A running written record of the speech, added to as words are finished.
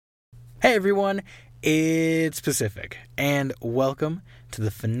Hey everyone, it's Pacific, and welcome to the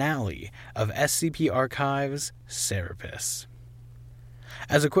finale of SCP Archives' Serapis.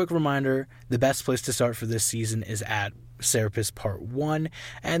 As a quick reminder, the best place to start for this season is at Serapis Part 1,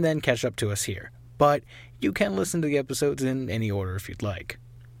 and then catch up to us here. But you can listen to the episodes in any order if you'd like.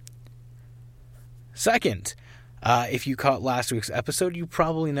 Second, if you caught last week's episode, you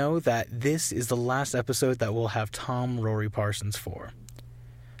probably know that this is the last episode that we'll have Tom Rory Parsons for.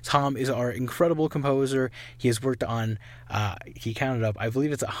 Tom is our incredible composer. He has worked on, he counted up, I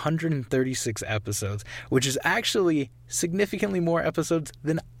believe it's 136 episodes, which is actually significantly more episodes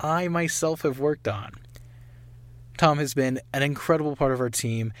than I myself have worked on. Tom has been an incredible part of our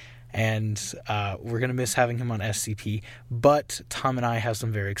team, and we're going to miss having him on SCP, but Tom and I have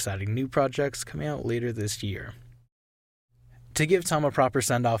some very exciting new projects coming out later this year. To give Tom a proper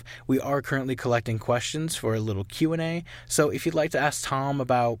send-off, we are currently collecting questions for a little Q&A, so if you'd like to ask Tom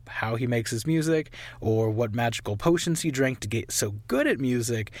about how he makes his music, or what magical potions he drank to get so good at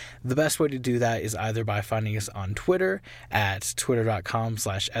music, the best way to do that is either by finding us on Twitter at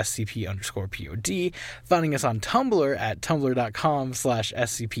twitter.com/scp_pod, finding us on Tumblr at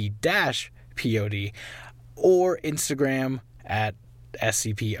tumblr.com/scp-pod, or Instagram at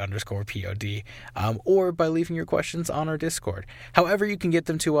SCP_pod, or by leaving your questions on our Discord. However you can get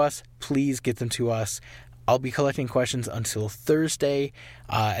them to us, please get them to us. I'll be collecting questions until Thursday,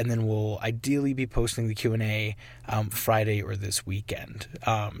 and then we'll ideally be posting the Q&A Friday or this weekend.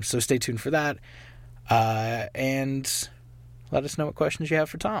 So stay tuned for that, and let us know what questions you have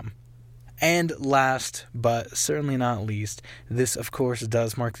for Tom. And last, but certainly not least, this of course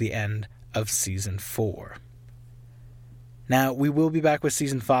does mark the end of Season 4. Now, we will be back with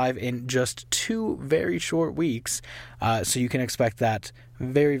Season 5 in just 2 very short weeks, so you can expect that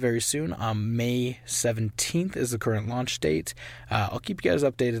very, very soon. May 17th is the current launch date. I'll keep you guys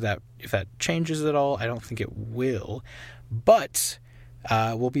updated if that changes at all. I don't think it will, but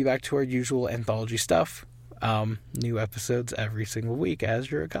we'll be back to our usual anthology stuff. New episodes every single week,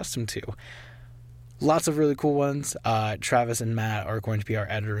 as you're accustomed to. Lots of really cool ones. Travis and Matt are going to be our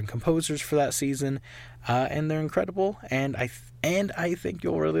editor and composers for that season, and they're incredible, and I think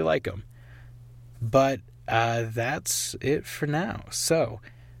you'll really like them. But that's it for now. So,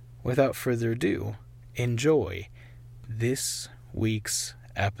 without further ado, enjoy this week's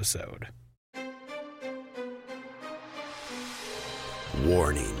episode.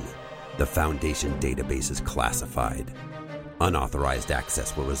 Warning. The Foundation database is classified. Unauthorized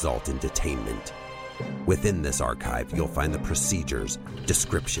access will result in detainment. Within this archive, you'll find the procedures,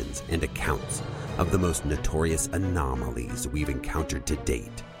 descriptions, and accounts of the most notorious anomalies we've encountered to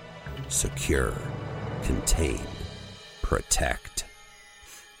date. Secure, contain, protect.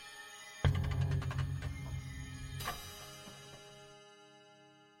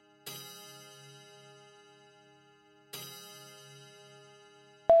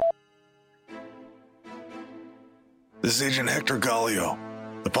 This is Agent Hector Gallio.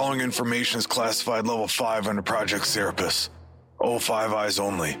 The following information is classified Level 5 under Project Serapis. All 5 eyes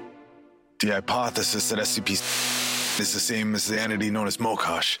only. The hypothesis that SCP is the same as the entity known as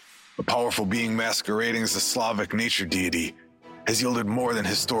Mokash, a powerful being masquerading as a Slavic nature deity, has yielded more than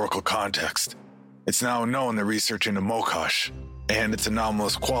historical context. It's now known that research into Mokash and its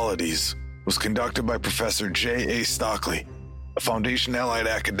anomalous qualities was conducted by Professor J.A. Stockley, a Foundation allied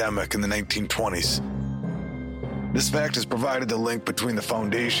academic in the 1920s. This fact has provided the link between the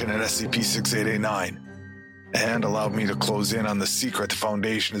Foundation and SCP-6889, and allowed me to close in on the secret the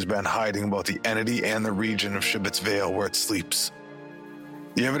Foundation has been hiding about the entity and the region of Shibit's Vale where it sleeps.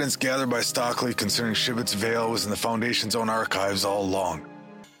 The evidence gathered by Stockley concerning Shibit's Vale was in the Foundation's own archives all along.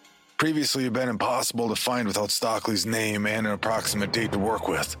 Previously, it had been impossible to find without Stockley's name and an approximate date to work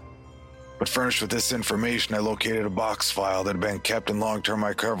with. But furnished with this information, I located a box file that had been kept in long-term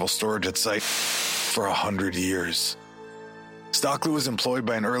archival storage at site for 100 years. Stockley was employed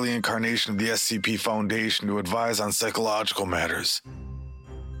by an early incarnation of the SCP Foundation to advise on psychological matters,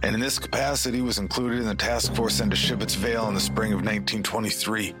 and in this capacity was included in the task force sent to Shibit's Vale in the spring of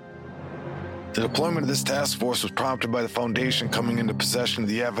 1923. The deployment of this task force was prompted by the Foundation coming into possession of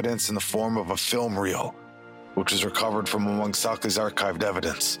the evidence in the form of a film reel, which was recovered from among Stockley's archived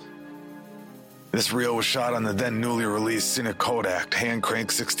evidence. This reel was shot on the then newly released Cine Kodak hand-crank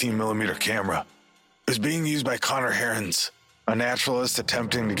 16mm camera. It was being used by Connor Herons, a naturalist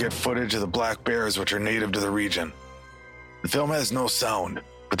attempting to get footage of the black bears which are native to the region. The film has no sound,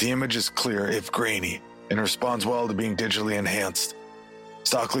 but the image is clear if grainy, and responds well to being digitally enhanced.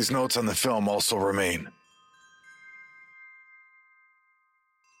 Stockley's notes on the film also remain.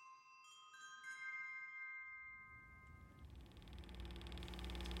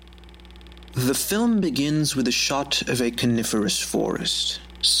 The film begins with a shot of a coniferous forest,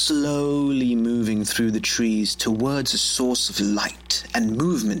 slowly moving through the trees towards a source of light and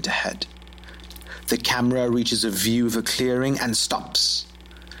movement ahead. The camera reaches a view of a clearing and stops,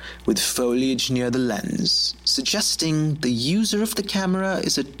 with foliage near the lens, suggesting the user of the camera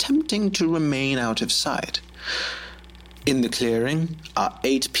is attempting to remain out of sight. In the clearing are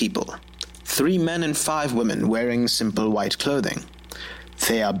 8 people, 3 men and 5 women wearing simple white clothing.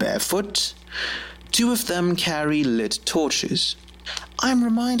 They are barefoot. 2 of them carry lit torches. I'm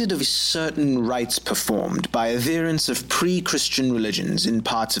reminded of certain rites performed by adherents of pre-Christian religions in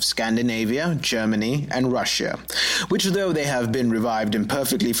parts of Scandinavia, Germany, and Russia, which, though they have been revived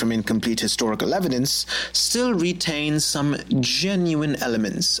imperfectly from incomplete historical evidence, still retain some genuine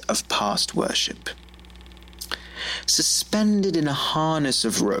elements of past worship. Suspended in a harness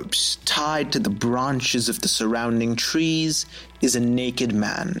of ropes tied to the branches of the surrounding trees is a naked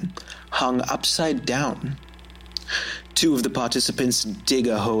man, hung upside down. 2 of the participants dig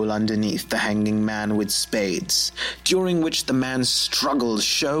a hole underneath the hanging man with spades, during which the man's struggles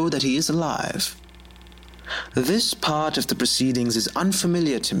show that he is alive. This part of the proceedings is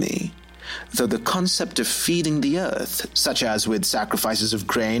unfamiliar to me, though the concept of feeding the earth, such as with sacrifices of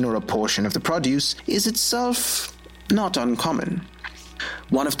grain or a portion of the produce, is itself not uncommon.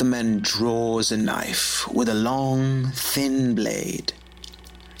 One of the men draws a knife with a long, thin blade.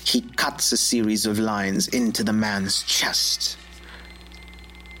 He cuts a series of lines into the man's chest.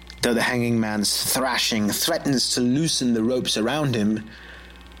 Though the hanging man's thrashing threatens to loosen the ropes around him,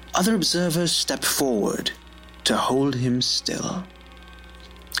 other observers step forward to hold him still.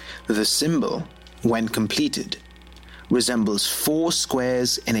 The symbol, when completed, resembles 4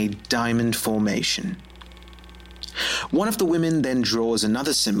 squares in a diamond formation. One of the women then draws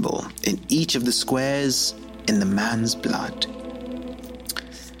another symbol in each of the squares in the man's blood.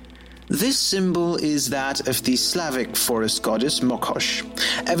 This symbol is that of the Slavic forest goddess Mokosh,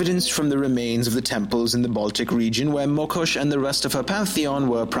 evidenced from the remains of the temples in the Baltic region where Mokosh and the rest of her pantheon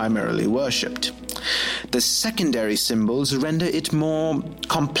were primarily worshipped. The secondary symbols render it more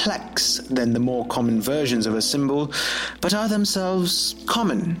complex than the more common versions of a symbol, but are themselves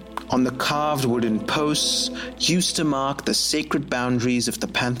common on the carved wooden posts used to mark the sacred boundaries of the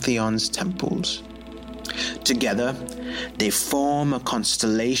pantheon's temples. Together, they form a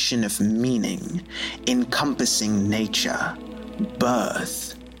constellation of meaning, encompassing nature,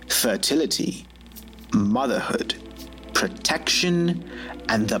 birth, fertility, motherhood, protection,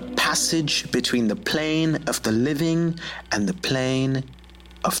 and the passage between the plane of the living and the plane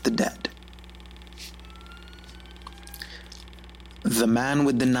of the dead. The man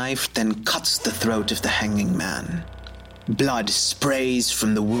with the knife then cuts the throat of the hanging man. Blood sprays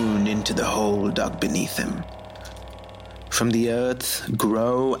from the wound into the hole dug beneath him. From the earth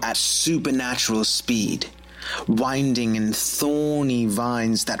grow at supernatural speed, winding in thorny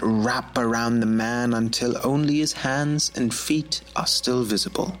vines that wrap around the man until only his hands and feet are still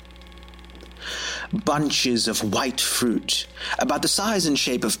visible. Bunches of white fruit, about the size and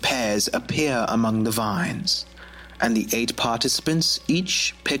shape of pears, appear among the vines, and the 8 participants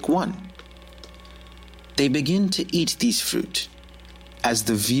each pick one. They begin to eat these fruit as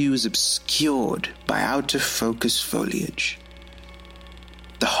the view is obscured by out-of-focus foliage.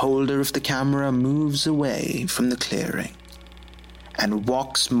 The holder of the camera moves away from the clearing and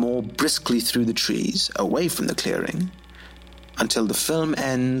walks more briskly through the trees away from the clearing until the film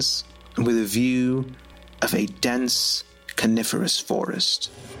ends with a view of a dense coniferous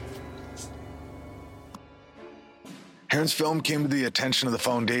forest. Heron's film came to the attention of the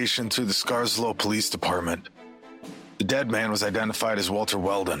Foundation through the Scarslow Police Department. The dead man was identified as Walter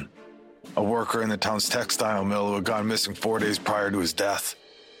Weldon, a worker in the town's textile mill who had gone missing 4 days prior to his death.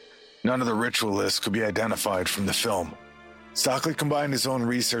 None of the ritualists could be identified from the film. Stockley combined his own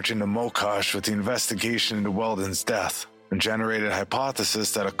research into Mokosh with the investigation into Weldon's death and generated a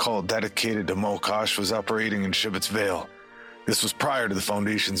hypothesis that a cult dedicated to Mokosh was operating in Shibbets Vale. This was prior to the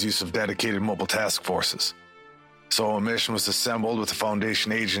Foundation's use of dedicated mobile task forces. So a mission was assembled with the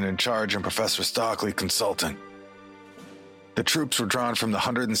Foundation agent in charge and Professor Stockley consulting. The troops were drawn from the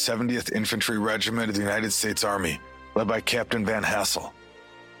 170th Infantry Regiment of the United States Army, led by Captain Van Hassel.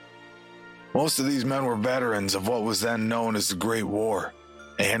 Most of these men were veterans of what was then known as the Great War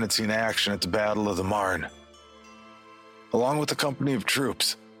and had seen action at the Battle of the Marne. Along with a company of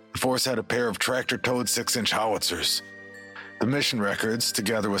troops, the force had a pair of tractor-towed 6-inch howitzers. The mission records,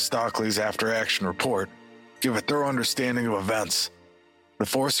 together with Stockley's after-action report, give a thorough understanding of events. The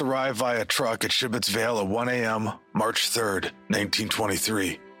force arrived via truck at Shibbets Vale at 1 a.m., March 3rd,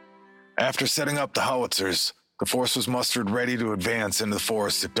 1923. After setting up the howitzers, the force was mustered ready to advance into the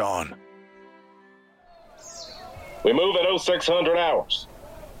forest at dawn. We move at 0600 hours.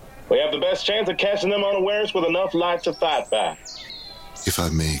 We have the best chance of catching them unawares with enough light to fight by. If I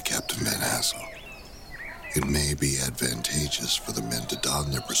may, Captain Van Hassel, it may be advantageous for the men to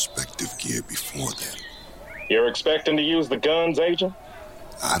don their respective gear before then. You're expecting to use the guns, Agent?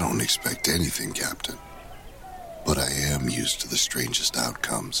 I don't expect anything, Captain. But I am used to the strangest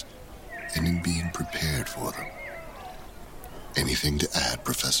outcomes, and in being prepared for them. Anything to add,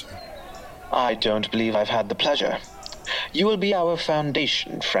 Professor? I don't believe I've had the pleasure. You will be our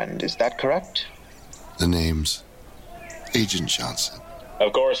Foundation friend, is that correct? The name's Agent Johnson.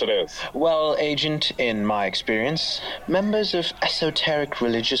 Of course it is. Well, Agent, in my experience, members of esoteric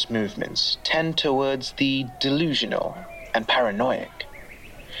religious movements tend towards the delusional and paranoid.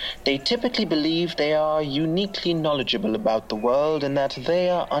 They typically believe they are uniquely knowledgeable about the world and that they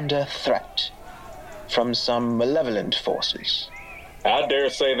are under threat from some malevolent forces. I dare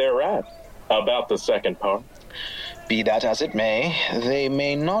say they're right about the second part. Be that as it they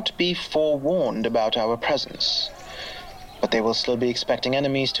may not be forewarned about our presence, but they will still be expecting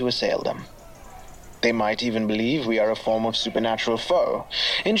enemies to assail them. They might even believe we are a form of supernatural foe.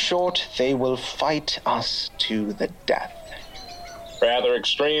 In short, they will fight us to the death. Rather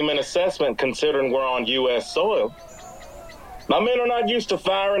extreme in assessment considering we're on U.S. soil. My men are not used to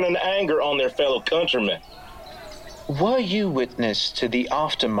firing in anger on their fellow countrymen. Were you witness to the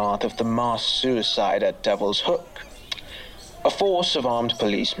aftermath of the mass suicide at Devil's Hook? A force of armed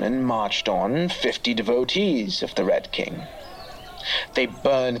policemen marched on 50 devotees of the Red King. They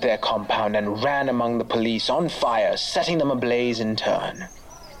burned their compound and ran among the police on fire, setting them ablaze in turn.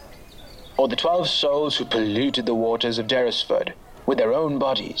 Or the 12 souls who polluted the waters of Derisford with their own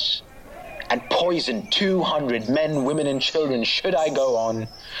bodies and poisoned 200 men, women, and children, should I go on.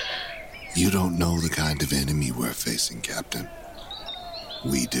 You don't know the kind of enemy we're facing, Captain.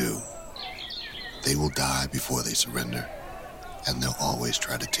 We do. They will die before they surrender, and they'll always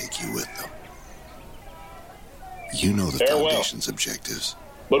try to take you with them. You know the Foundation's objectives.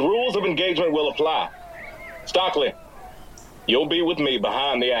 But rules of engagement will apply. Stockley, you'll be with me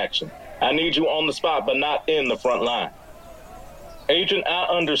behind the action. I need you on the spot, but not in the front line. Agent, I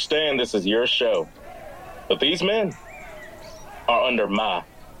understand this is your show, but these men are under my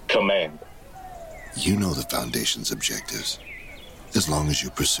command. You know the Foundation's objectives. As long as you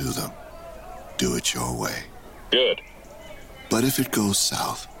pursue them, do it your way. Good. But if it goes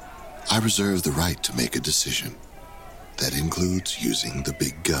south, I reserve the right to make a decision. That includes using the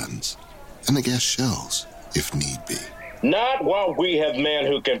big guns and the gas shells, if need be. Not while we have men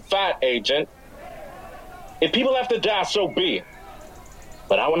who can fight, Agent. If people have to die, so be it.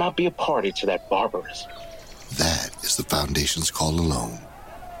 But I will not be a party to that barbarism. That is the Foundation's call alone.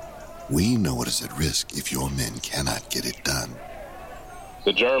 We know what is at risk if your men cannot get it done.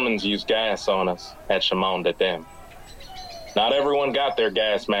 The Germans used gas on us at Chamon Dam. Not everyone got their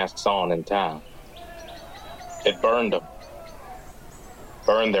gas masks on in time. It burned them.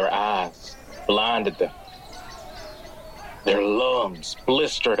 Burned their eyes. Blinded them. Their lungs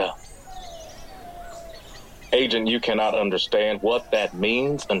blistered up. Agent, you cannot understand what that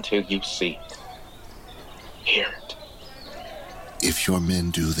means until you see it. Hear it. If your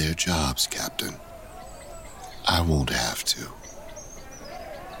men do their jobs, Captain, I won't have to.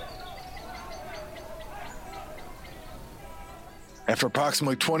 After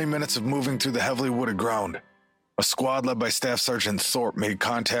approximately 20 minutes of moving through the heavily wooded ground, a squad led by Staff Sergeant Thorpe made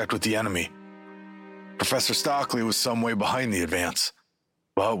contact with the enemy. Professor Stockley was some way behind the advance,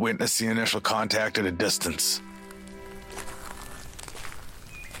 but witnessed the initial contact at a distance.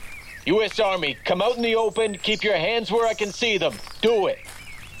 U.S. Army, come out in the open, keep your hands where I can see them. Do it.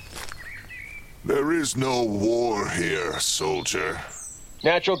 There is no war here, soldier.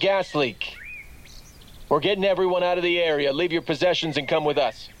 Natural gas leak. We're getting everyone out of the area. Leave your possessions and come with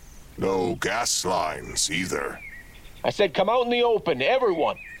us. No gas lines either. I said come out in the open,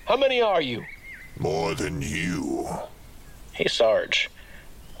 everyone. How many are you? More than you. Hey, Sarge.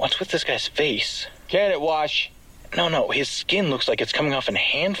 What's with this guy's face? Can it, Wash? No, his skin looks like it's coming off in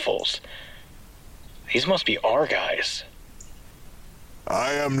handfuls. These must be our guys.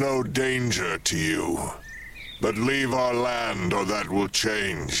 I am no danger to you, but leave our land or that will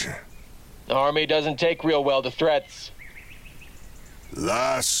change. The Army doesn't take real well to threats.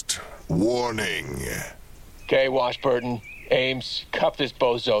 Last warning. Okay, Washburton, Ames, cuff this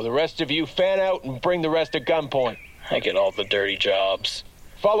bozo. The rest of you fan out and bring the rest at gunpoint. I get all the dirty jobs.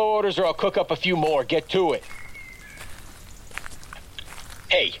 Follow orders or I'll cook up a few more. Get to it.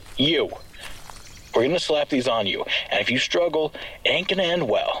 Hey, you. We're gonna slap these on you, and if you struggle, it ain't gonna end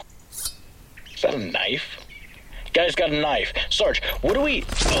well. Is that a knife? Guy's got a knife. Sarge, what do we...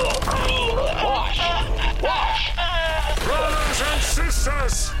 Wash! Brothers and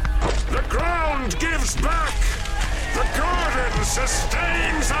sisters, the ground gives back. The garden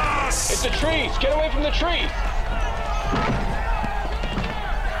sustains us. It's the trees. Get away from the trees.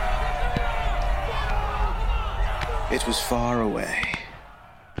 It was far away,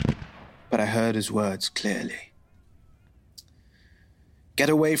 but I heard his words clearly. Get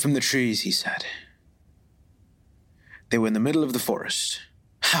away from the trees, he said. They were in the middle of the forest.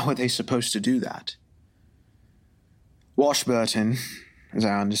 How were they supposed to do that? Washburton, as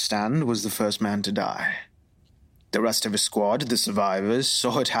I understand, was the first man to die. The rest of his squad, the survivors,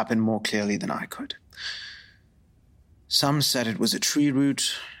 saw it happen more clearly than I could. Some said it was a tree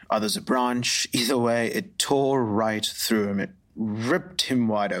root, others a branch. Either way, it tore right through him. It ripped him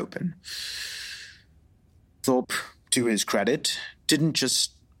wide open. Thorpe, to his credit, didn't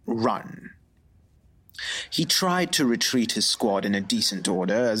just run. He tried to retreat his squad in a decent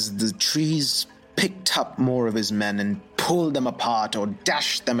order as the trees picked up more of his men and pulled them apart or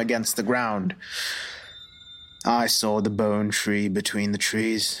dashed them against the ground. I saw the bone tree between the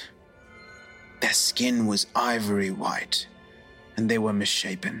trees. Their skin was ivory white, and they were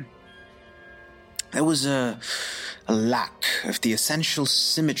misshapen. There was a lack of the essential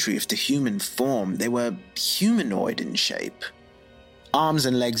symmetry of the human form. They were humanoid in shape. Arms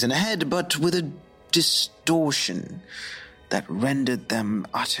and legs and a head, but with a distortion that rendered them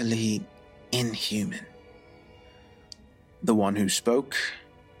utterly inhuman. The one who spoke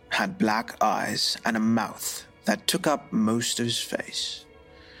had black eyes and a mouth that took up most of his face.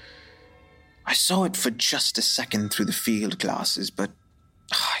 I saw it for just a second through the field glasses, but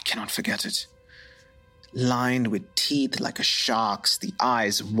I cannot forget it. Lined with teeth like a shark's, the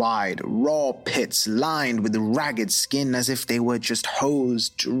eyes wide, raw pits lined with ragged skin as if they were just holes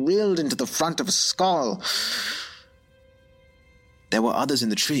drilled into the front of a skull. There were others in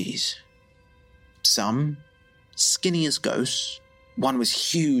the trees. Some skinny as ghosts. One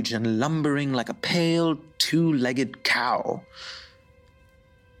was huge and lumbering like a pale, two-legged cow.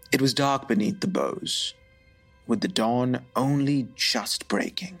 It was dark beneath the boughs, with the dawn only just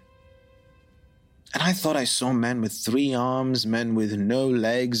breaking. And I thought I saw men with 3 arms, men with no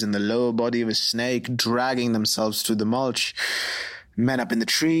legs, and the lower body of a snake dragging themselves through the mulch. Men up in the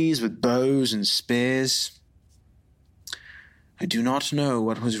trees with bows and spears. I do not know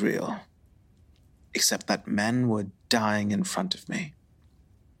what was real, except that men were dying in front of me.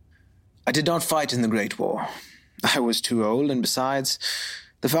 I did not fight in the Great War. I was too old, and besides,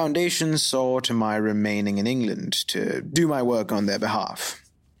 the Foundation saw to my remaining in England to do my work on their behalf.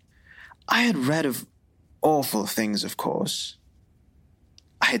 I had read of awful things, of course.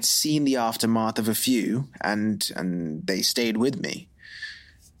 I had seen the aftermath of a few, and they stayed with me.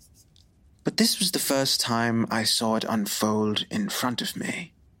 But this was the first time I saw it unfold in front of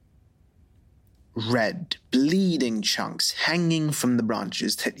me. Red, bleeding chunks hanging from the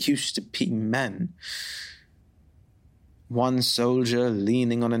branches that used to be men. One soldier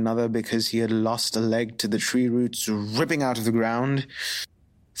leaning on another because he had lost a leg to the tree roots ripping out of the ground.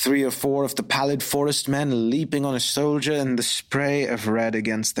 3 or 4 of the pallid forest men leaping on a soldier and the spray of red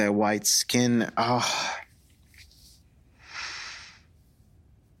against their white skin.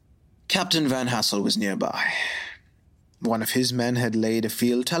 Captain Van Hassel was nearby. One of his men had laid a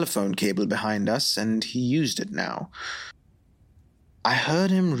field telephone cable behind us, and he used it now. I heard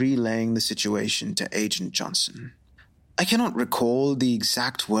him relaying the situation to Agent Johnson. I cannot recall the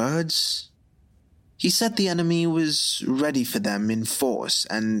exact words. He said the enemy was ready for them in force,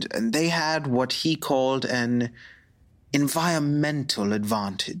 and they had what he called an environmental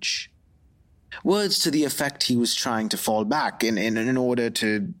advantage. Words to the effect he was trying to fall back in order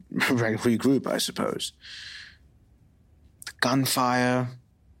to regroup, I suppose. The gunfire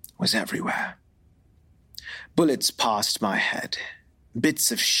was everywhere. Bullets passed my head.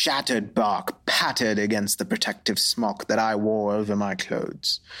 Bits of shattered bark pattered against the protective smock that I wore over my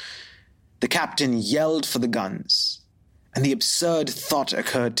clothes. The captain yelled for the guns, and the absurd thought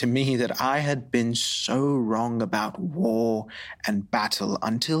occurred to me that I had been so wrong about war and battle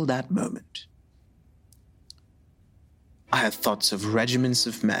until that moment. I had thoughts of regiments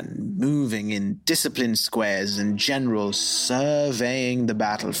of men moving in disciplined squares and generals surveying the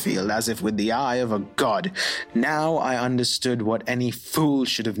battlefield as if with the eye of a god. Now I understood what any fool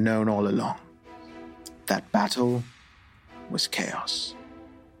should have known all along. That battle was chaos.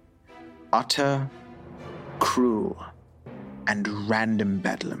 Utter, cruel, and random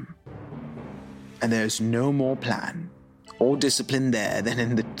bedlam. And there's no more plan or discipline there than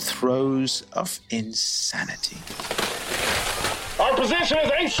in the throes of insanity. Our position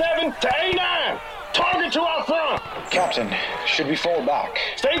is A7 to A9. Target to our front. Captain, should we fall back?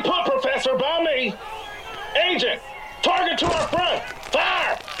 Stay put, Professor, by me. Agent, Target to our front!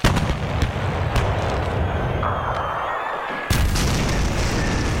 Fire!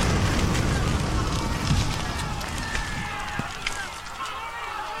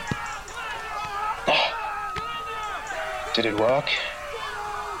 Did it work?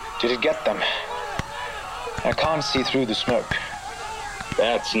 Did it get them? I can't see through the smoke.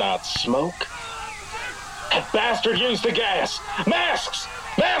 That's not smoke. That bastard used the gas! Masks!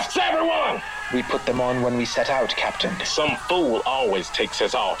 Masks, everyone! We put them on when we set out, Captain. Some fool always takes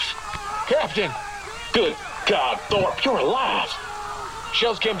his off. Captain! Good God, Thorpe, you're alive!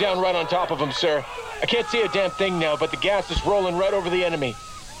 Shells came down right on top of him, sir. I can't see a damn thing now, but the gas is rolling right over the enemy.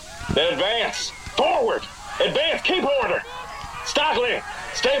 Then advance! Forward! Advance, keep order! Stockley,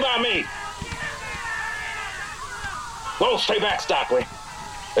 stay by me! Whoa, stay back, Stockley.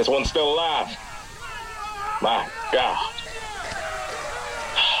 This one's still alive. My God.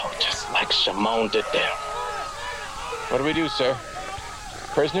 Oh, just like Shimon did them. What do we do, sir?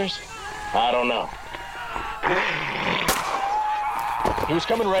 Prisoners? I don't know. He was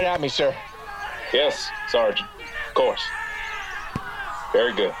coming right at me, sir. Yes, Sergeant. Of course.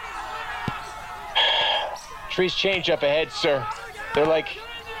 Very good. Trees change up ahead, sir. They're like,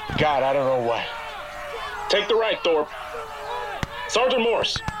 God, I don't know what. Take the right, Thorpe. Sergeant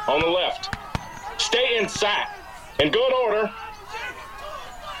Morse, on the left. Stay in sight. In good order.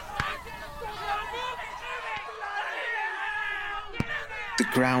 The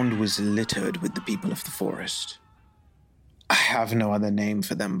ground was littered with the people of the forest. I have no other name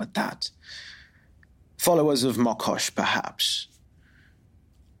for them but that. Followers of Mokosh, perhaps.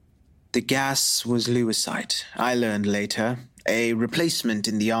 The gas was lewisite, I learned later, a replacement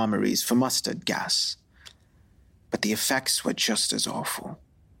in the armories for mustard gas. But the effects were just as awful.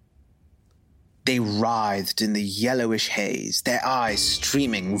 They writhed in the yellowish haze, their eyes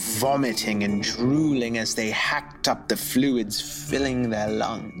streaming, vomiting and drooling as they hacked up the fluids filling their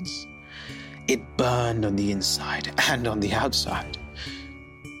lungs. It burned on the inside and on the outside.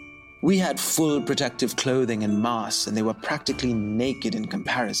 We had full protective clothing and masks, and they were practically naked in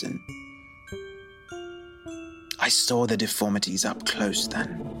comparison. I saw the deformities up close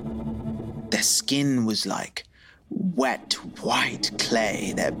then. Their skin was like wet, white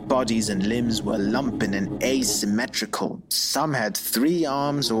clay. Their bodies and limbs were lumpy and asymmetrical. Some had 3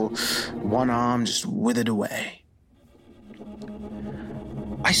 arms, or 1 arm just withered away.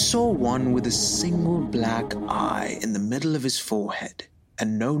 I saw one with a single black eye in the middle of his forehead,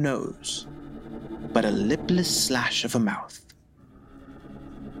 and no nose, but a lipless slash of a mouth.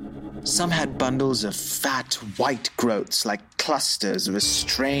 Some had bundles of fat, white growths like clusters of a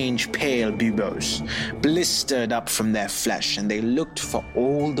strange pale buboes, blistered up from their flesh, and they looked for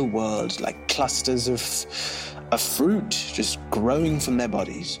all the world like clusters of fruit just growing from their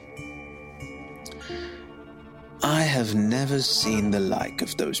bodies. I have never seen the like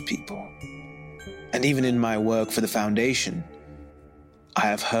of those people. And even in my work for the Foundation, I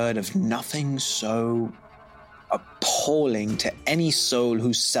have heard of nothing so appalling to any soul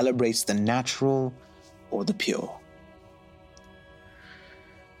who celebrates the natural or the pure.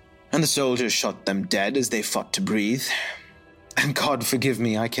 And the soldiers shot them dead as they fought to breathe. And God forgive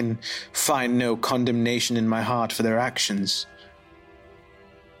me, I can find no condemnation in my heart for their actions.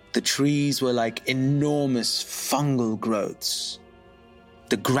 The trees were like enormous fungal growths.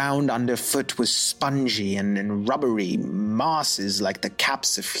 The ground underfoot was spongy and rubbery masses like the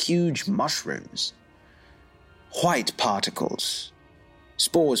caps of huge mushrooms. White particles,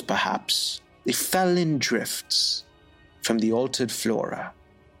 spores perhaps, they fell in drifts from the altered flora,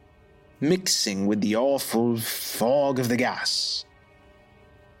 mixing with the awful fog of the gas.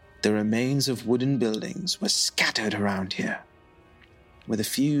 The remains of wooden buildings were scattered around here, with a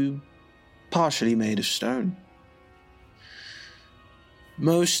few partially made of stone.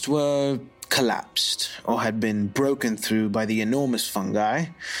 Most were collapsed or had been broken through by the enormous fungi.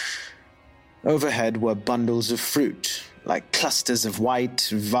 Overhead were bundles of fruit, like clusters of white,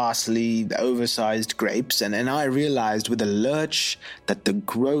 vastly oversized grapes, and I realized with a lurch that the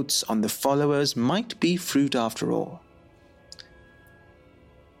growths on the followers might be fruit after all.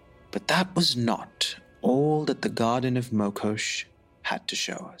 But that was not all that the Garden of Mokosh had to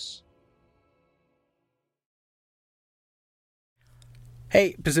show us.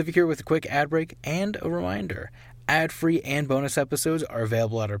 Hey, Pacific here with a quick ad break and a reminder. Ad-free and bonus episodes are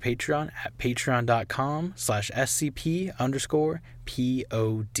available at our Patreon at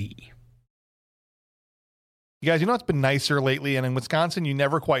patreon.com/SCP_POD. You guys, it's been nicer lately, and in Wisconsin, you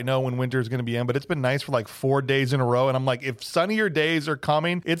never quite know when winter is going to be in, but it's been nice for like 4 days in a row, and I'm like, if sunnier days are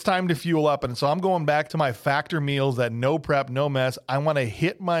coming, it's time to fuel up, and so I'm going back to my Factor meals that no prep, no mess. I want to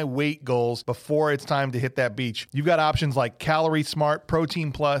hit my weight goals before it's time to hit that beach. You've got options like Calorie Smart,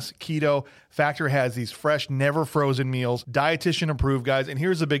 Protein Plus, Keto. Factor has these fresh, never frozen meals, dietitian approved, guys. And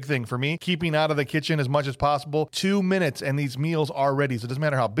here's the big thing for me, keeping out of the kitchen as much as possible, 2 minutes and these meals are ready. So it doesn't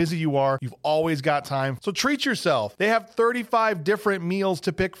matter how busy you are, you've always got time. So treat yourself. They have 35 different meals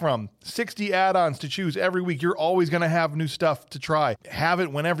to pick from, 60 add-ons to choose every week. You're always going to have new stuff to try. Have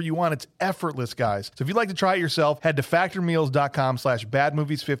it whenever you want. It's effortless, guys. So if you'd like to try it yourself, head to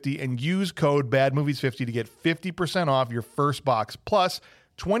factormeals.com/badmovies50 and use code badmovies50 to get 50% off your first box. Plus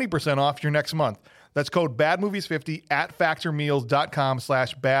 20% off your next month. That's code BADMOVIES50 at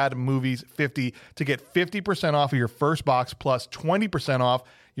factormeals.com/badmovies50 to get 50% off of your first box plus 20% off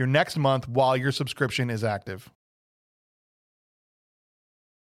your next month while your subscription is active.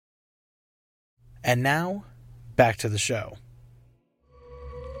 And now, back to the show.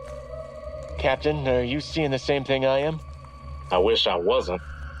 Captain, are you seeing the same thing I am? I wish I wasn't.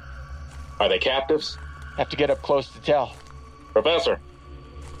 Are they captives? Have to get up close to tell. Professor,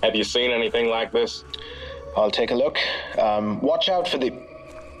 have you seen anything like this? I'll take a look. Watch out for the...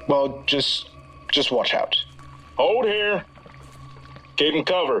 Well, just watch out. Hold here. Keep them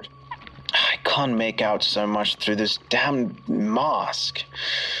covered. I can't make out so much through this damn mask.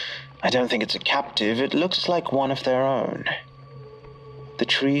 I don't think it's a captive. It looks like one of their own. The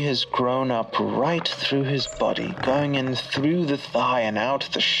tree has grown up right through his body, going in through the thigh and out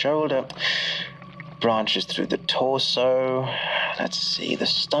the shoulder. Branches through the torso. Let's see, the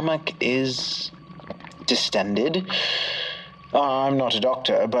stomach is distended. I'm not a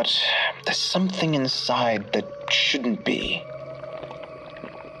doctor, but there's something inside that shouldn't be.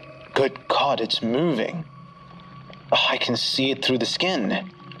 Good God, it's moving. Oh, I can see it through the skin.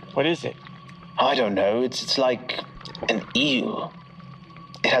 What is it? I don't know, it's like an eel.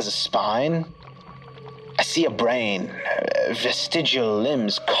 It has a spine. I see a brain, vestigial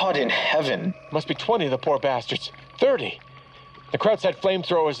limbs. God in heaven. Must be 20 of the poor bastards. 30. The Krauts had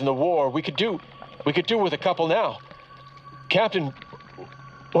flamethrowers in the war. We could do with a couple now. Captain,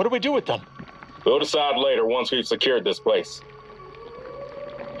 what do we do with them? We'll decide later once we've secured this place.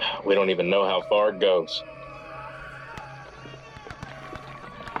 We don't even know how far it goes.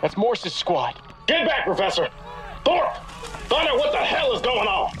 That's Morse's squad. Get back, Professor! Thorpe! Find out what the hell is going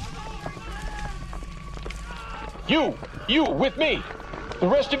on! You, with me. The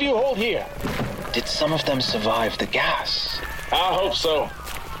rest of you hold here. Did some of them survive the gas? I hope so.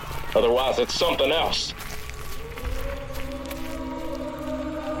 Otherwise, it's something else.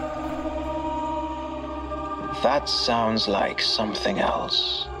 That sounds like something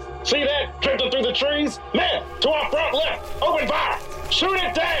else. See that? Drifting through the trees? Men, to our front left! Open fire! Shoot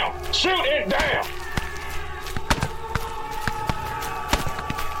it down! Shoot it down!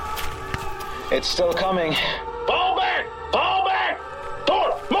 It's still coming. Fall back! Fall back!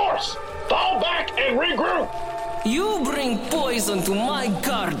 Thorpe, Morse! Fall back and regroup! You bring poison to my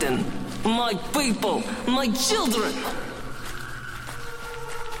garden, my people, my children.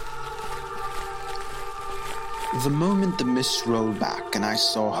 The moment the mist rolled back and I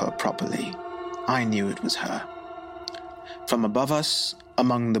saw her properly, I knew it was her. From above us,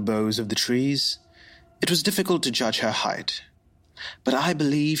 among the boughs of the trees, it was difficult to judge her height, but I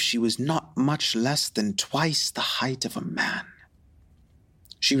believe she was not much less than twice the height of a man.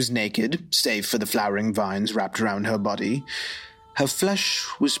 She was naked, save for the flowering vines wrapped around her body. Her flesh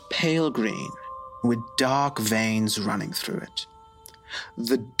was pale green, with dark veins running through it.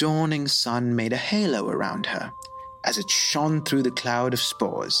 The dawning sun made a halo around her, as it shone through the cloud of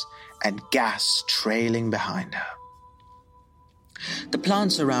spores and gas trailing behind her. The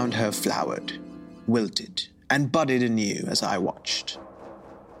plants around her flowered, wilted, and budded anew as I watched.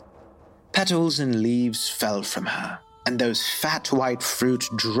 Petals and leaves fell from her, and those fat white fruit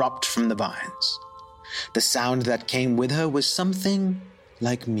dropped from the vines. The sound that came with her was something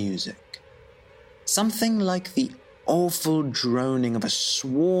like music. Something like the awful droning of a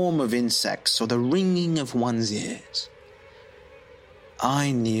swarm of insects or the ringing of one's ears.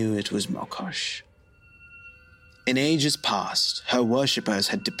 I knew it was Mokosh. In ages past, her worshippers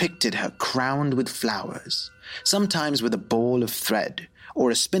had depicted her crowned with flowers, sometimes with a ball of thread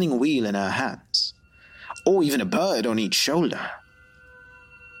or a spinning wheel in her hands, or even a bird on each shoulder.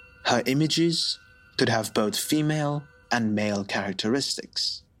 Her images could have both female and male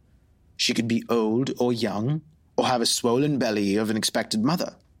characteristics. She could be old or young, or have a swollen belly of an expected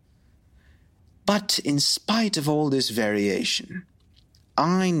mother. But in spite of all this variation,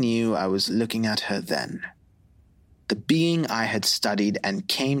 I knew I was looking at her then, The being I had studied and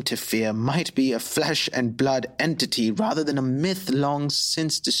came to fear might be a flesh and blood entity rather than a myth long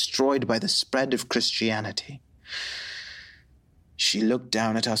since destroyed by the spread of Christianity. She looked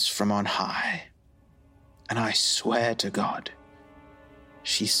down at us from on high, and I swear to God,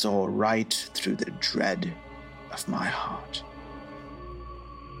 she saw right through the dread of my heart.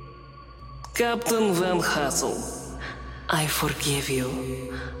 Captain Van Hassel, I forgive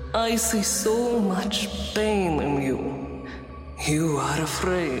you. I see so much pain in you. You are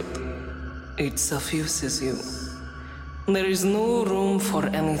afraid. It suffuses you. There is no room for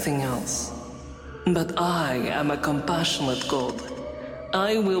anything else. But I am a compassionate God.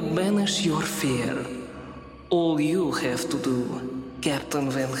 I will banish your fear. All you have to do,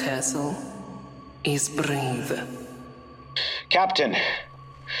 Captain Van Hassel, is breathe. Captain!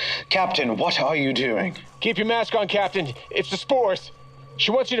 Captain, what are you doing? Keep your mask on, Captain. It's the spores. She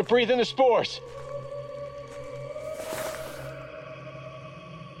wants you to breathe in the spores.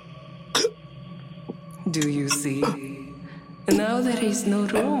 Do you see? Now there is no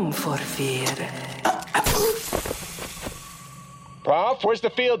room for fear. Prof, where's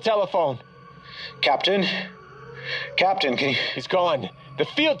the field telephone? Captain? Captain, can you... He's gone. The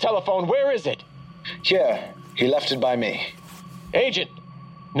field telephone, where is it? Here. He left it by me. Agent.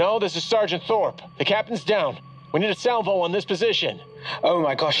 No, this is Sergeant Thorpe. The captain's down. We need a salvo on this position. Oh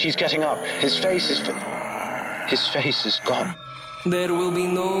my gosh, he's getting up. His face is gone. There will be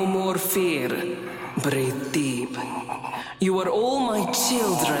no more fear. Breathe deep. You are all my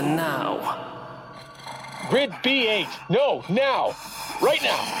children now. Grid B8. No, now. Right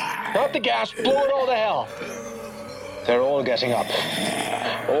now. Not the gas. Blow it all to hell. They're all getting up.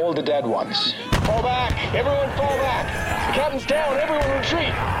 All the dead ones. Fall back. Everyone fall back. The captain's down. Everyone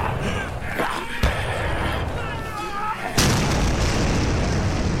retreat.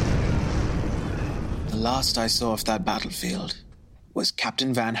 The last I saw of that battlefield was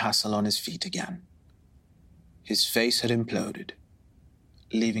Captain Van Hassel on his feet again. His face had imploded,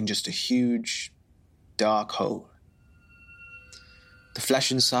 leaving just a huge, dark hole. The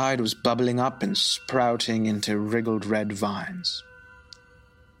flesh inside was bubbling up and sprouting into wriggled red vines.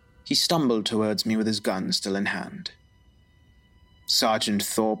 He stumbled towards me with his gun still in hand. Sergeant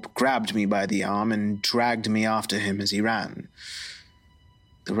Thorpe grabbed me by the arm and dragged me after him as he ran.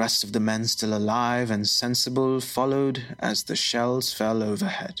 The rest of the men, still alive and sensible, followed as the shells fell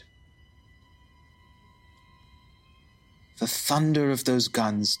overhead. The thunder of those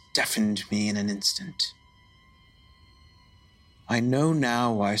guns deafened me in an instant. I know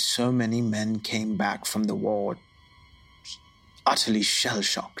now why so many men came back from the war utterly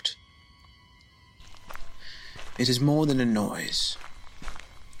shell-shocked. It is more than a noise.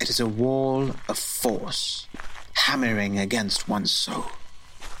 It is a wall of force hammering against one's soul.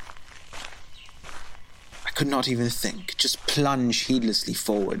 I could not even think, just plunge heedlessly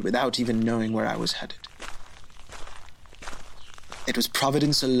forward without even knowing where I was headed. It was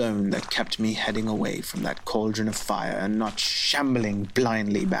Providence alone that kept me heading away from that cauldron of fire and not shambling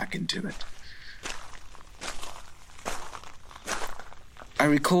blindly back into it. I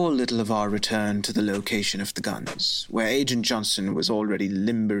recall little of our return to the location of the guns, where Agent Johnson was already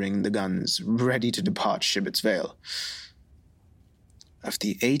limbering the guns, ready to depart Shibboleth's Vale. Of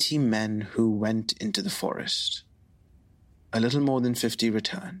the 80 men who went into the forest, a little more than 50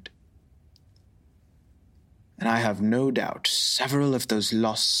 returned. And I have no doubt several of those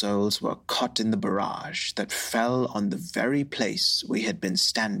lost souls were caught in the barrage that fell on the very place we had been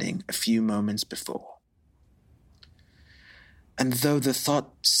standing a few moments before. And though the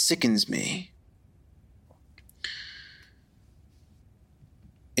thought sickens me,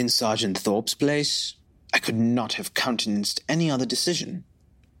 in Sergeant Thorpe's place, I could not have countenanced any other decision.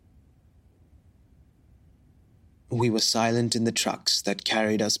 We were silent in the trucks that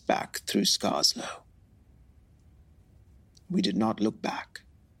carried us back through Scarslow. We did not look back.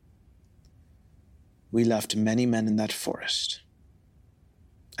 We left many men in that forest,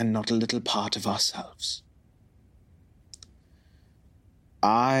 and not a little part of ourselves.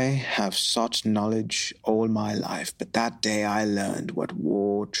 I have sought knowledge all my life, but that day I learned what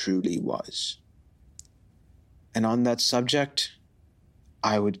war truly was. And on that subject,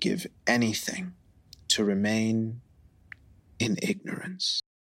 I would give anything to remain in ignorance.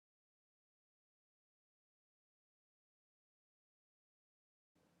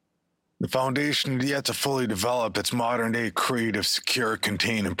 The Foundation had yet to fully develop its modern-day creed of secure,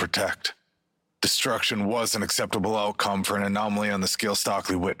 contain, and protect. Destruction was an acceptable outcome for an anomaly on the scale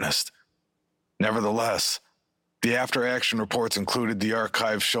Stockley witnessed. Nevertheless, the after-action reports included the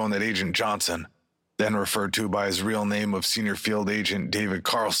archive showing that Agent Johnson, then referred to by his real name of Senior Field Agent David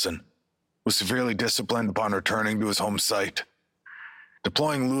Carlson, was severely disciplined upon returning to his home site.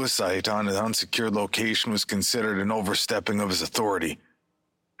 Deploying Lewisite on an unsecured location was considered an overstepping of his authority.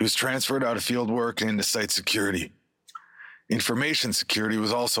 He was transferred out of field work and into site security. Information security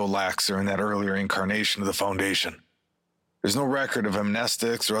was also laxer in that earlier incarnation of the Foundation. There's no record of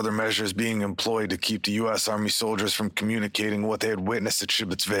amnestics or other measures being employed to keep the U.S. Army soldiers from communicating what they had witnessed at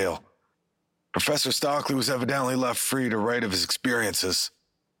Shibbets Vale. Professor Stockley was evidently left free to write of his experiences.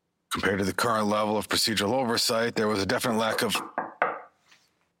 Compared to the current level of procedural oversight, there was a definite lack of...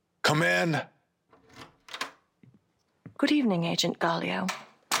 Come in. Good evening, Agent Galio.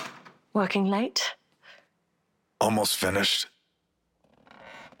 Working late? Almost finished.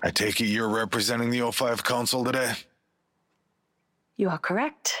 I take it you're representing the O5 Council today? You are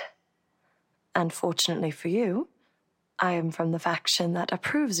correct. And fortunately for you, I am from the faction that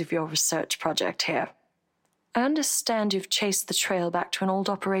approves of your research project here. I understand you've chased the trail back to an old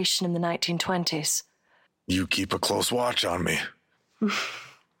operation in the 1920s. You keep a close watch on me.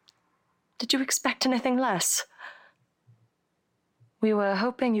 Did you expect anything less? We were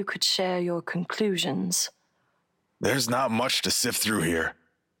hoping you could share your conclusions. There's not much to sift through here.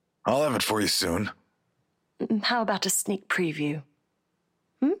 I'll have it for you soon. How about a sneak preview?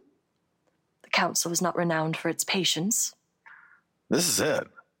 The Council is not renowned for its patience. This is it.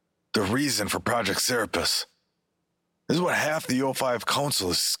 The reason for Project Serapis. This is what half the O5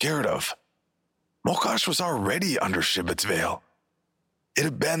 Council is scared of. Mokash was already under Shibbets Vale. It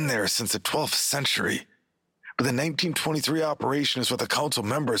had been there since the 12th century, but the 1923 operation is what the council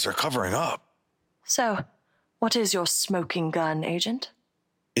members are covering up. So, what is your smoking gun, Agent?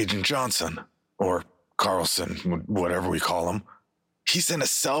 Agent Johnson, or Carlson, whatever we call him, he sent a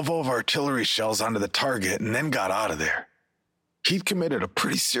salvo of artillery shells onto the target and then got out of there. He'd committed a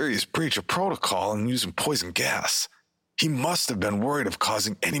pretty serious breach of protocol in using poison gas. He must have been worried of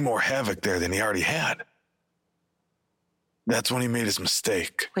causing any more havoc there than he already had. That's when he made his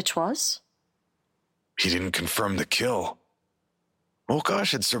mistake. Which was? He didn't confirm the kill.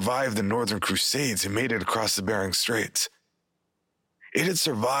 Mokash had survived the Northern Crusades and made it across the Bering Straits. It had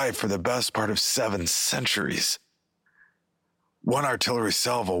survived for the best part of 7 centuries. One artillery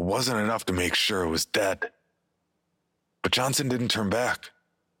salvo wasn't enough to make sure it was dead. But Johnson didn't turn back,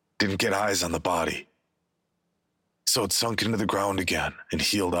 didn't get eyes on the body. So it sunk into the ground again and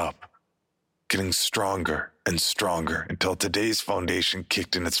healed up, getting stronger and stronger until today's Foundation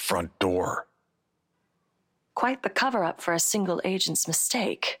kicked in its front door. Quite the cover-up for a single agent's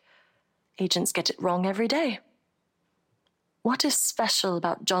mistake. Agents get it wrong every day. What is special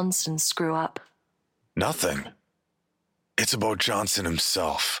about Johnson's screw-up? Nothing. It's about Johnson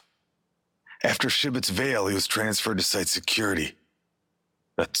himself. After Shibbets Vale, he was transferred to site security.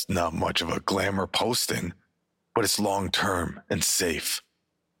 That's not much of a glamour posting, but it's long-term and safe.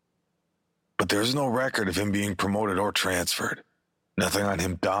 But there's no record of him being promoted or transferred. Nothing on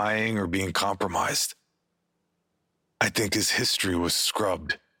him dying or being compromised. I think his history was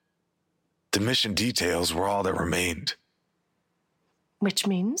scrubbed. The mission details were all that remained. Which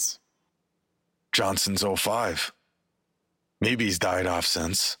means? Johnson's 05. Maybe he's died off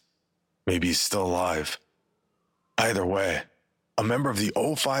since. Maybe he's still alive. Either way, a member of the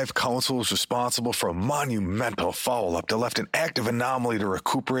O5 Council was responsible for a monumental foul-up that left an active anomaly to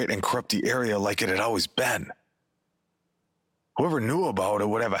recuperate and corrupt the area like it had always been. Whoever knew about it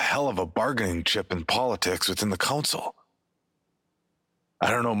would have a hell of a bargaining chip in politics within the council.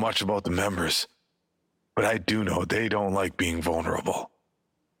 I don't know much about the members, but I do know they don't like being vulnerable.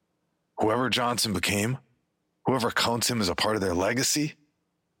 Whoever Johnson became, whoever counts him as a part of their legacy,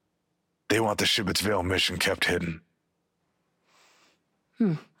 they want the Shibbets Vale mission kept hidden.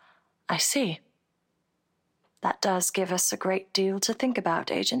 I see. That does give us a great deal to think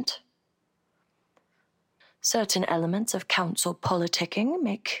about, Agent. Certain elements of council politicking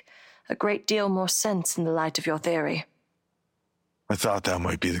make a great deal more sense in the light of your theory. I thought that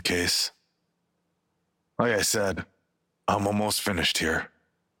might be the case. Like I said, I'm almost finished here.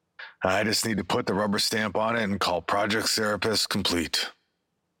 I just need to put the rubber stamp on it and call Project Serapis complete.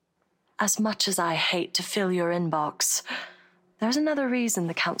 As much as I hate to fill your inbox, there's another reason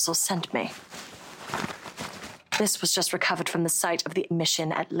the council sent me. This was just recovered from the site of the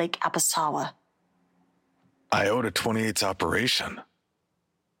mission at Lake Abasawa. Iota 28's operation.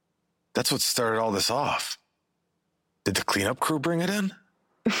 That's what started all this off. Did the cleanup crew bring it in?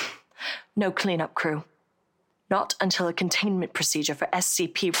 No cleanup crew. Not until a containment procedure for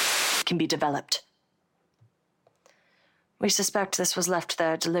SCP can be developed. We suspect this was left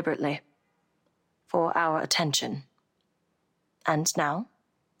there deliberately. For our attention. And now,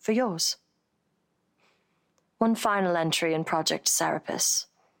 for yours. One final entry in Project Serapis.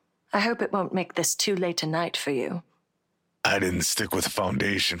 I hope it won't make this too late a night for you. I didn't stick with the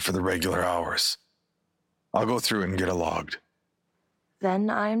Foundation for the regular hours. I'll go through it and get it logged. Then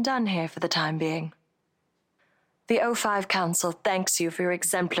I am done here for the time being. The O5 Council thanks you for your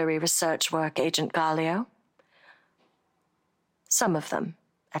exemplary research work, Agent Galio. Some of them,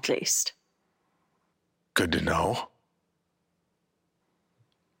 at least. Good to know.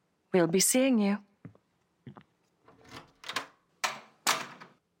 We'll be seeing you.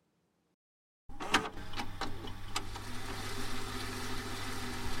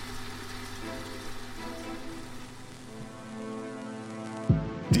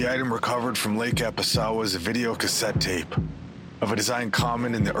 The item recovered from Lake Apisawa is a video cassette tape of a design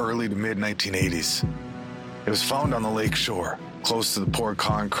common in the early to mid-1980s. It was found on the lake shore, close to the poured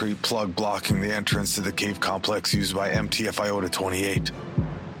concrete plug blocking the entrance to the cave complex used by MTF Iota-28.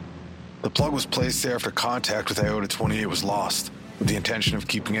 The plug was placed there after contact with Iota-28 was lost, with the intention of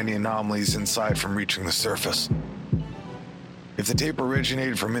keeping any anomalies inside from reaching the surface. If the tape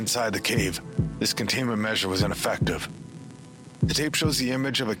originated from inside the cave, this containment measure was ineffective. The tape shows the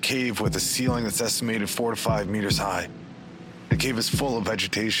image of a cave with a ceiling that's estimated 4 to 5 meters high. The cave is full of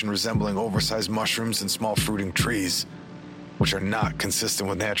vegetation resembling oversized mushrooms and small fruiting trees, which are not consistent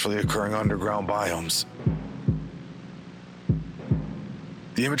with naturally occurring underground biomes.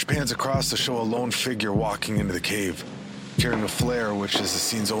 The image pans across to show a lone figure walking into the cave, carrying a flare, which is the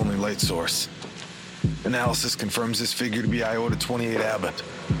scene's only light source. Analysis confirms this figure to be Iota-28 Abbott,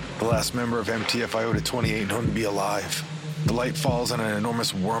 the last member of MTF Iota-28 known to be alive. The light falls on an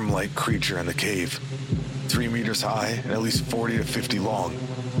enormous worm-like creature in the cave, 3 meters high and at least 40 to 50 long,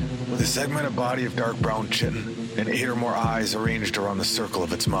 with a segmented body of dark brown chitin and 8 or more eyes arranged around the circle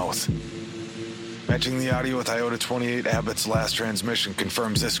of its mouth. Matching the audio with Iota-28 Abbott's last transmission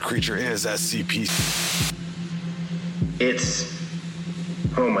confirms this creature is SCP.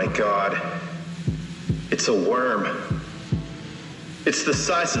 Oh my god. It's a worm. It's the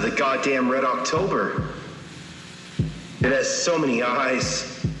size of the goddamn Red October. It has so many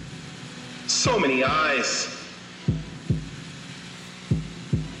eyes. So many eyes.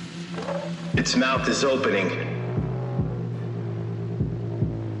 Its mouth is opening.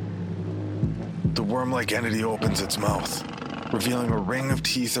 The worm-like entity opens its mouth, revealing a ring of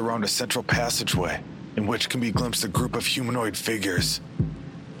teeth around a central passageway, in which can be glimpsed a group of humanoid figures.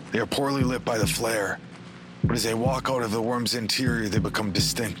 They are poorly lit by the flare, but as they walk out of the worm's interior, they become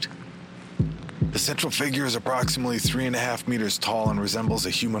distinct. The central figure is approximately 3.5 meters tall and resembles a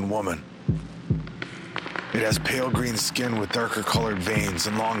human woman. It has pale green skin with darker colored veins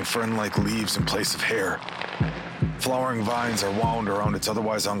and long fern-like leaves in place of hair. Flowering vines are wound around its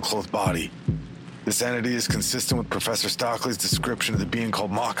otherwise unclothed body. This entity is consistent with Professor Stockley's description of the being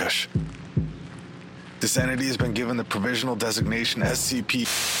called Makash. This entity has been given the provisional designation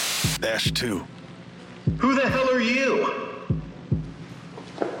SCP-2. Who the hell are you?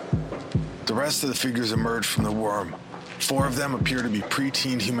 The rest of the figures emerge from the worm. 4 of them appear to be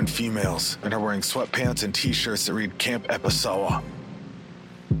preteen human females and are wearing sweatpants and t-shirts that read Camp Episawa.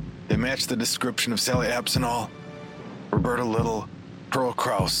 They match the description of Sally Absinall, Roberta Little, Pearl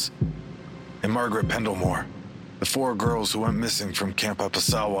Krause, and Margaret Pendlemore, the 4 girls who went missing from Camp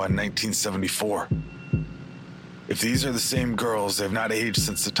Episawa in 1974. If these are the same girls, they have not aged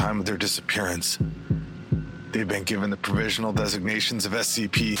since the time of their disappearance. They've been given the provisional designations of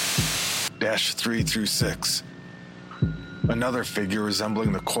SCP-3 through 6. Another figure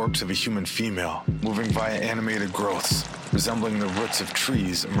resembling the corpse of a human female, moving via animated growths, resembling the roots of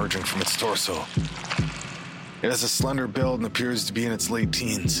trees emerging from its torso. It has a slender build and appears to be in its late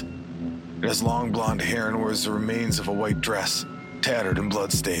teens. It has long blonde hair and wears the remains of a white dress, tattered and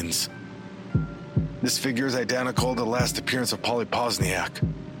bloodstains. This figure is identical to the last appearance of Polly Pozniak,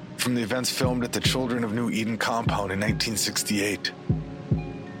 from the events filmed at the Children of New Eden compound in 1968.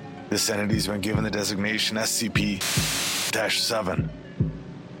 This entity has been given the designation SCP-7.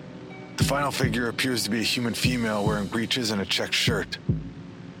 The final figure appears to be a human female wearing breeches and a checked shirt.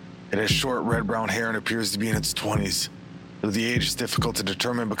 It has short red-brown hair and appears to be in its 20s, though the age is difficult to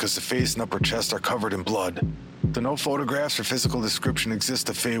determine because the face and upper chest are covered in blood. Though no photographs or physical description exist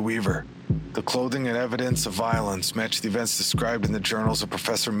of Faye Weaver, the clothing and evidence of violence match the events described in the journals of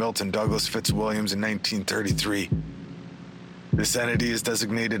Professor Milton Douglas Fitzwilliams in 1933. This entity is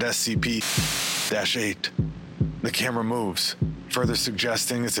designated SCP-8. The camera moves, further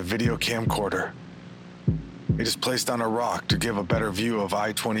suggesting it's a video camcorder. It is placed on a rock to give a better view of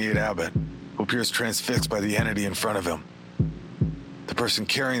I-28 Abbott, who appears transfixed by the entity in front of him. The person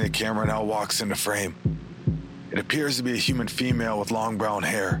carrying the camera now walks into frame. It appears to be a human female with long brown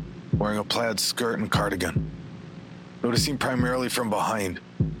hair, wearing a plaid skirt and cardigan. Noticing primarily from behind,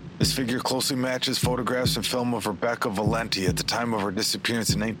 This figure closely matches photographs and film of Rebecca Valenti at the time of her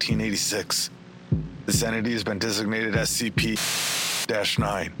disappearance in 1986. This entity has been designated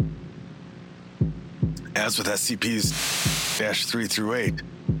SCP-9. As with SCPs-3 through 8,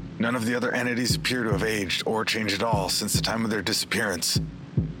 none of the other entities appear to have aged or changed at all since the time of their disappearance.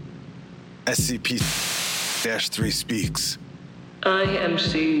 SCP-3 speaks. I am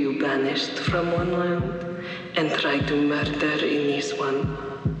see you banished from one land and tried to murder in this one.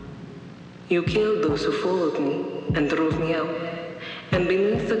 You killed those who followed me and drove me out, and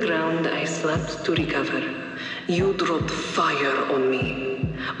beneath the ground I slept to recover. You dropped fire on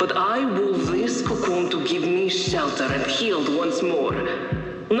me, but I wove this cocoon to give me shelter and healed once more.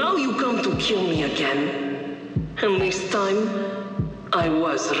 Now you come to kill me again, and this time I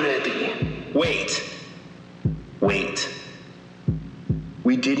was ready. Wait.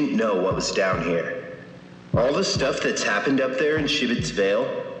 We didn't know what was down here. All the stuff that's happened up there in Shibit's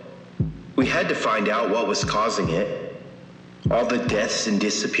Vale, we had to find out what was causing it. All the deaths and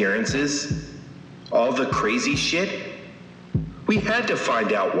disappearances, all the crazy shit. We had to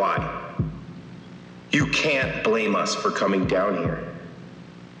find out why. You can't blame us for coming down here.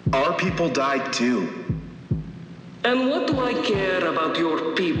 Our people died too. And what do I care about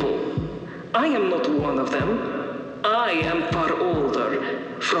your people? I am not one of them. I am far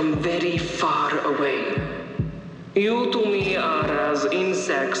older, from very far away. You to me are as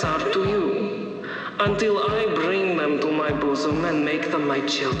insects are to you, until I bring them to my bosom and make them my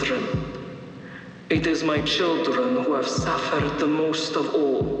children. It is my children who have suffered the most of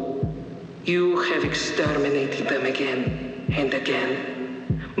all. You have exterminated them again and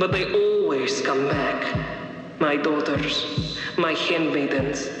again, but they always come back. My daughters, my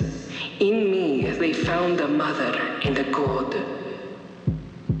handmaidens. In me, they found a mother and a god.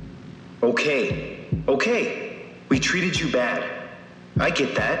 Okay. We treated you bad. I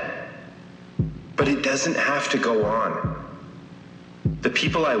get that. But it doesn't have to go on. The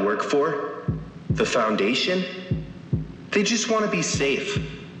people I work for, the Foundation, they just want to be safe.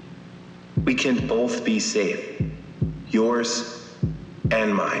 We can both be safe. Yours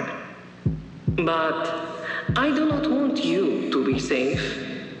and mine. But I do not want you to be safe.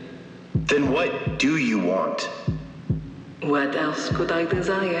 Then what do you want? What else could I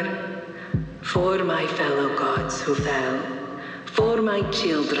desire? For my fellow gods who fell, for my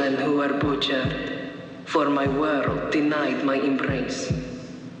children who were butchered, for my world denied my embrace.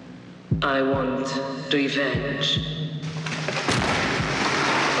 I want revenge.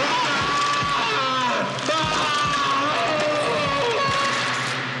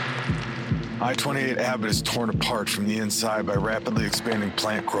 I-28 Abbott is torn apart from the inside by rapidly expanding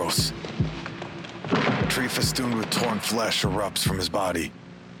plant growths. A tree festooned with torn flesh erupts from his body,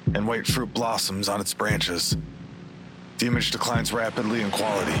 and white fruit blossoms on its branches. The image declines rapidly in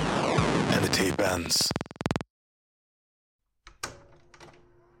quality, and the tape ends.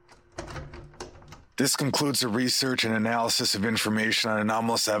 This concludes the research and analysis of information on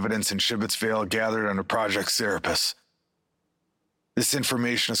anomalous evidence in Shibit's Vale gathered under Project Serapis. This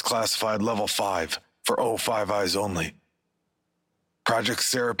information is classified Level 5 for O5 eyes only. Project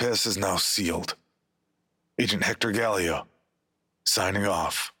Serapis is now sealed. Agent Hector Gallio, signing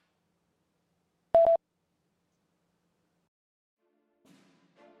off.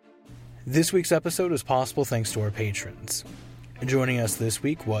 This week's episode is possible thanks to our patrons. Joining us this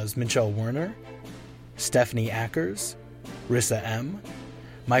week was Michelle Werner, Stephanie Ackers, Rissa M.,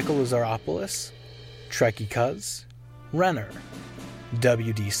 Michael Lazaropoulos, Trekkie Cuz, Renner,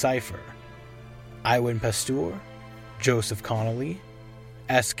 W.D. Cipher, Iwin Pasteur, Joseph Connolly,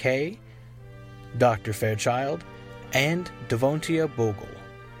 S.K., Dr. Fairchild, and Devontia Bogle.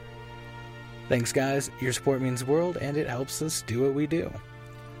 Thanks, guys. Your support means the world, and it helps us do what we do.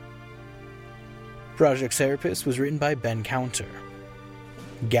 Project Serapis was written by Ben Counter.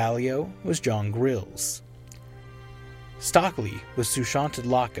 Gallio was John Grills. Stockley was Sushant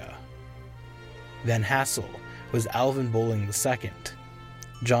Laka. Van Hassel was Alvin Bowling II.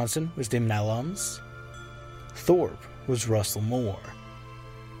 Johnson was Dim Nallums. Thorpe was Russell Moore.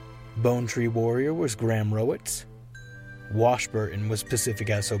 Bone Tree Warrior was Graham Rowitz. Washburton was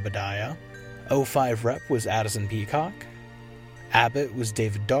Pacific S. Obadiah. 05 Rep was Addison Peacock. Abbott was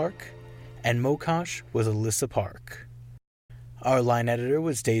David Dark. And Mokosh was Alyssa Park. Our line editor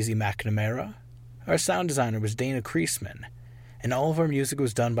was Daisy McNamara. Our sound designer was Dana Kreisman. And all of our music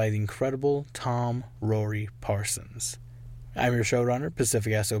was done by the incredible Tom Rory Parsons. I'm your showrunner,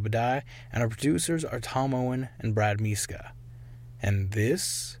 Pacific S. Obadiah, and our producers are Tom Owen and Brad Miska. And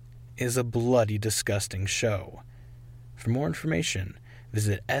this is a bloody disgusting show. For more information,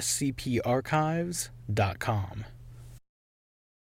 visit scparchives.com.